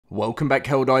Welcome back,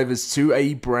 Helldivers, to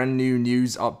a brand new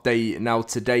news update. Now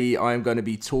today I am going to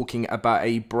be talking about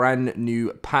a brand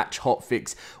new patch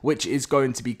hotfix which is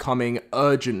going to be coming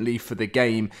urgently for the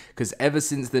game, because ever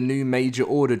since the new major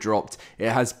order dropped, it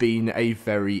has been a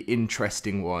very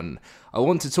interesting one. I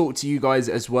want to talk to you guys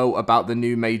as well about the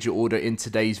new major order in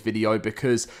today's video,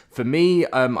 because for me,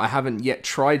 I haven't yet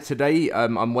tried today.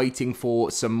 I'm waiting for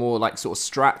some more sort of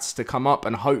strats to come up,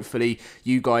 and hopefully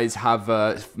you guys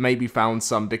have maybe found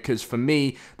some, because for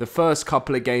me, the first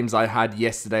couple of games I had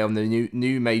yesterday on the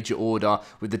new major order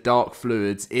with the dark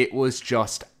fluids, it was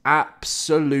just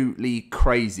absolutely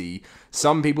crazy.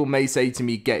 Some people may say to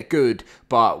me, get good,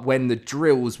 but when the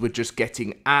drills were just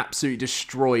getting absolutely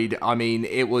destroyed, I mean,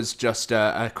 it was just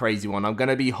a crazy one. I'm going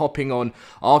to be hopping on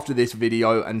after this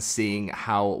video and seeing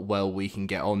how well we can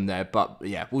get on there, but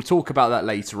yeah, we'll talk about that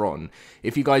later on.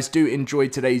 If you guys do enjoy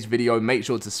today's video, make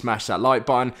sure to smash that like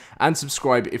button and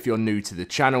subscribe if you're new to the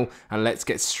channel, and let's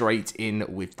get straight in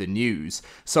with the news.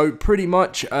 So pretty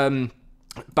much,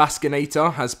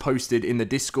 Baskinator has posted in the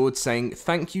Discord saying,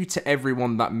 "Thank you to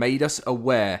everyone that made us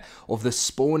aware of the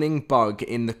spawning bug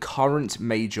in the current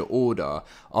major order.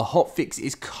 A hotfix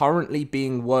is currently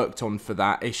being worked on for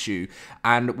that issue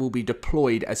and will be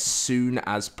deployed as soon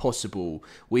as possible.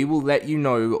 We will let you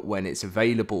know when it's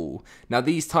available." Now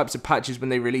these types of patches, when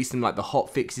they release them, like the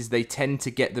hotfixes, they tend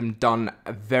to get them done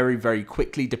very, very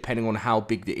quickly depending on how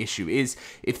big the issue is.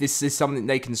 If this is something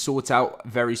they can sort out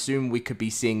very soon, we could be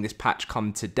seeing this patch come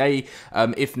today.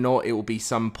 If not, it will be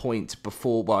some point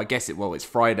before, well, I guess it's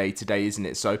Friday today, isn't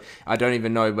it? So I don't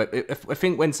even know, but I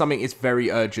think when something is very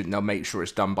urgent, they'll make sure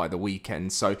it's done by the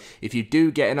weekend. So if you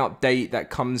do get an update that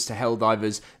comes to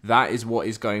Helldivers, that is what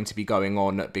is going to be going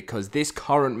on, because this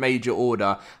current major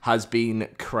order has been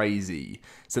crazy.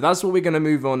 So that's what we're going to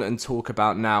move on and talk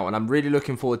about now, and I'm really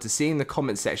looking forward to seeing the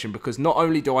comment section, because not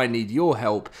only do I need your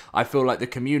help, I feel like the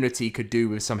community could do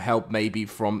with some help, maybe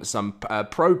from some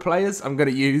pro players I'm going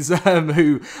to use,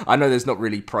 who, I know there's not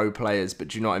really pro players, but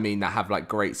do you know what I mean, that have like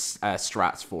great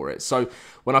strats for it. So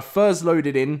when I first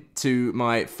loaded in to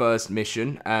my first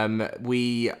mission,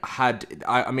 we had,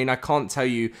 I mean, I can't tell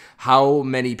you how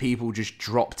many people just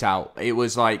dropped out. It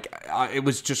was like, it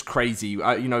was just crazy.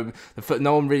 You know,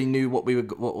 no one really knew what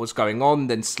was going on.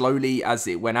 Then slowly as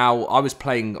it went out, I was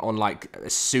playing on like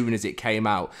as soon as it came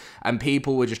out, and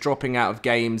people were just dropping out of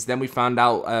games. Then we found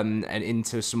out and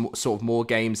into some sort of more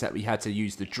games that we had to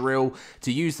use the drill,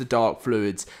 to use the dark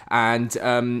fluids, and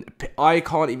I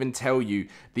can't even tell you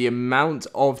the amount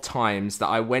of times that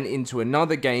I went into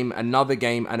another game, and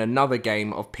another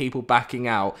game of people backing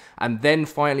out, and then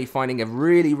finally finding a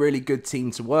really, really good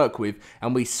team to work with,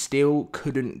 and we still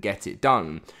couldn't get it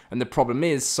done. And the problem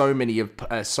is, so many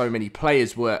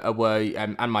players were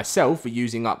and myself were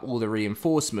using up all the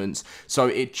reinforcements, so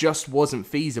it just wasn't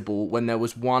feasible when there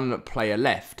was one player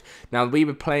left. Now we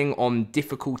were playing on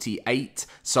difficulty 8,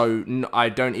 so I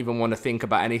don't even want to think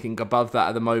about anything above that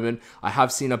at the moment. I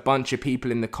have seen a bunch of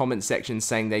people in the comment section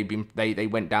saying they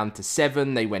went down to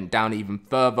 7, they went down even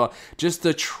further, just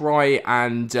to try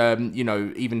and you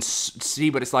know, even see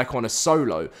what it's like on a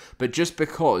solo. But just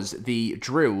because the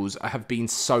drills have been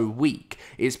so weak,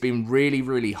 it's been really,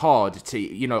 really hard to,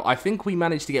 you know, I think we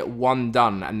managed to get one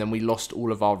done, and then we lost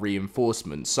all of our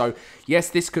reinforcements. So yes,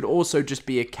 this could also just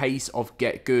be a case of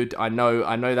get good. I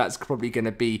know that's probably going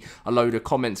to be a load of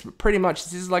comments, but pretty much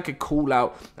this is like a call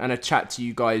out and a chat to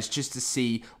you guys, just to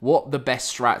see what the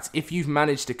best strats, if you've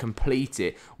managed to complete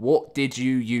it, what did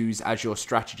you use as your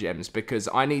stratagems? Because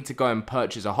I need to go and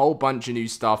purchase a whole bunch of new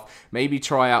stuff, maybe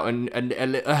try out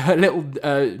a little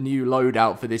new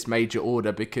loadout for this major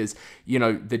order, because, you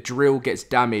know, the drill gets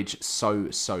damaged so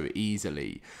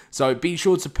easily. So be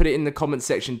sure to put it in the comment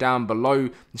section down below,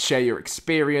 share your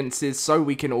experiences, so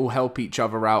we can all help each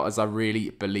other out, as I really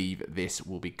believe this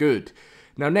will be good.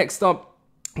 Now next up,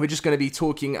 we're just going to be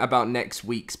talking about next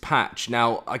week's patch.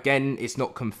 Now, again, it's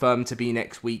not confirmed to be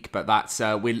next week, but that's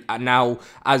now,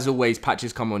 as always,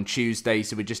 patches come on Tuesday,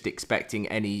 so we're just expecting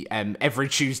every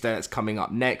Tuesday that's coming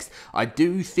up next. I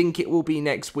do think it will be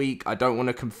next week. I don't want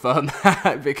to confirm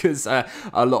that, because a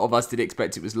lot of us did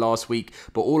expect it was last week,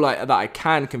 but all that I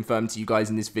can confirm to you guys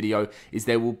in this video is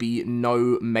there will be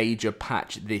no major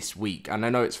patch this week. And I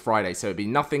know it's Friday, so it'll be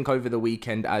nothing over the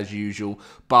weekend as usual,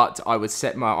 but I would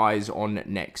set my eyes on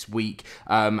next next week.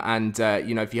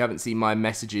 You know, if you haven't seen my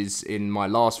messages in my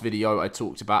last video, I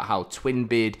talked about how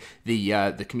Twinbeard,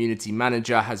 the community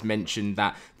manager, has mentioned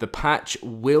that the patch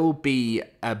will be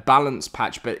a balance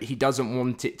patch, but he doesn't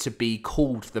want it to be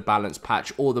called the balance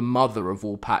patch or the mother of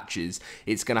all patches.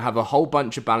 It's going to have a whole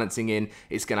bunch of balancing in,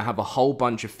 it's going to have a whole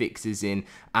bunch of fixes in,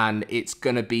 and it's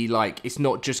going to be like, it's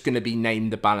not just going to be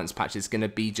named the balance patch, it's going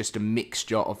to be just a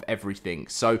mixture of everything.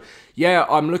 So yeah,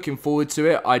 I'm looking forward to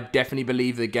it. I definitely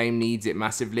believe the game needs it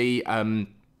massively.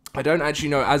 I don't actually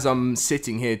know, as I'm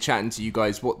sitting here chatting to you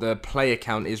guys, what the player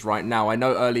count is right now. I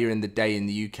know earlier in the day in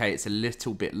the UK it's a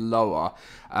little bit lower,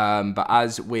 but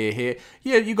as we're here,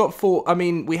 yeah, you got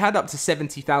we had up to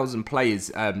 70,000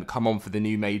 players come on for the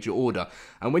new major order.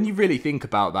 And when you really think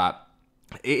about that,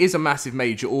 it is a massive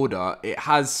major order. It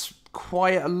has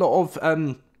quite a lot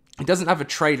of... It doesn't have a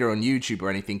trailer on YouTube or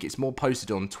anything. It's more posted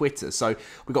on Twitter. So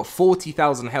we've got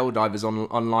 40,000 Helldivers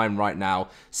online right now,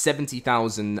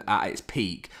 70,000 at its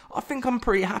peak. I think I'm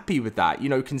pretty happy with that. You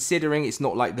know, considering it's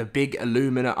not like the big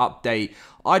Illumina update,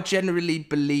 I generally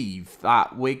believe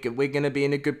that we're going to be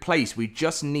in a good place. We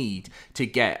just need to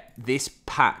get this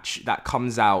patch that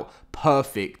comes out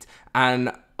perfect.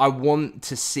 And I want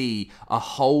to see a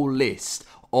whole list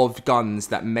of guns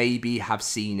that maybe have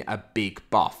seen a big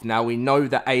buff. Now, we know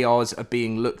that ARs are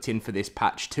being looked in for this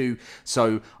patch too,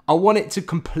 so I want it to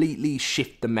completely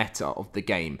shift the meta of the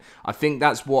game. I think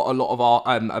that's what a lot of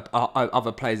our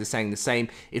other players are saying the same.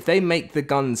 If they make the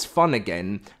guns fun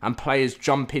again and players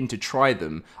jump in to try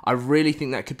them, I really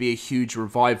think that could be a huge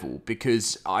revival,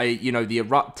 because you know, the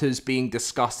Eruptors being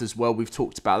discussed as well, we've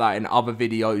talked about that in other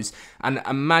videos, and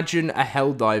imagine a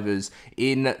Helldivers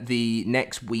in the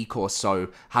next week or so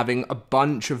having a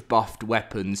bunch of buffed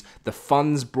weapons, the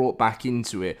funds brought back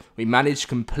into it, we managed to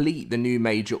complete the new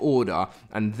major order,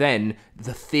 and then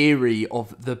the theory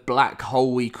of the black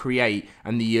hole we create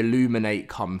and the illuminate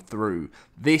come through.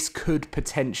 This could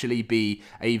potentially be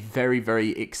a very, very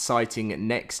exciting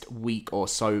next week or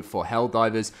so for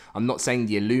Helldivers. I'm not saying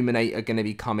the illuminate are going to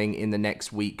be coming in the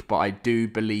next week, but I do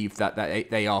believe that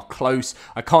they are close.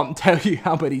 I can't tell you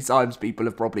how many times people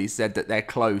have probably said that they're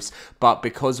close, but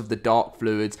because of the dark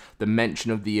fluids, the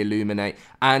mention of the illuminate,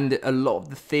 and a lot of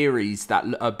the theories that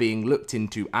are being looked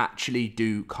into actually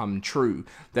do come true.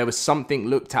 There was something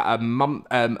looked at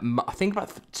I think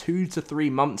about 2 to 3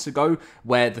 months ago,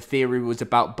 where the theory was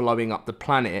about blowing up the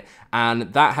planet,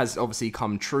 and that has obviously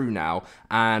come true now.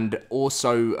 And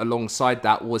also alongside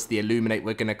that was the illuminate,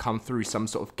 we're going to come through some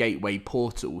sort of gateway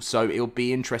portal, so it'll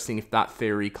be interesting if that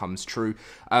theory comes true.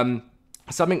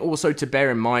 Something also to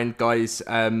bear in mind, guys,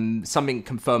 something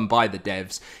confirmed by the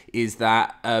devs, is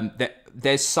that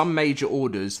there's some major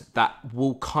orders that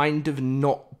will kind of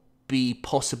not be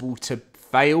possible to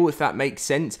fail, if that makes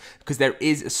sense, because there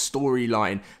is a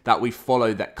storyline that we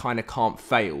follow that kind of can't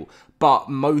fail, but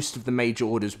most of the major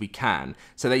orders we can.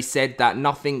 So they said that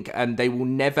nothing, they will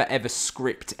never ever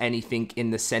script anything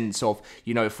in the sense of,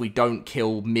 you know, if we don't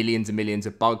kill millions and millions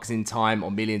of bugs in time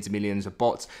or millions and millions of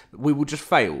bots, we will just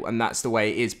fail, and that's the way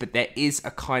it is. But there is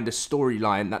a kind of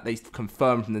storyline that they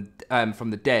confirmed from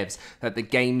the devs that the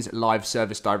game's live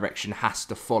service direction has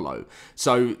to follow.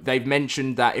 So they've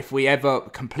mentioned that if we ever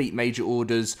complete major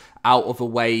orders out of a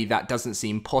way that doesn't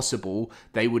seem possible,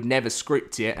 they would never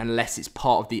script it unless it's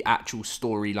part of the actual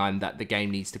storyline that the game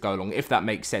needs to go along, if that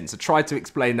makes sense. I tried to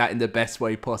explain that in the best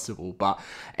way possible. But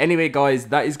anyway, guys,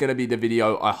 that is going to be the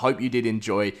video. I hope you did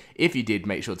enjoy. If you did,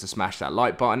 make sure to smash that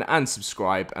like button and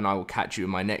subscribe, and I will catch you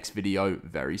in my next video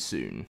very soon.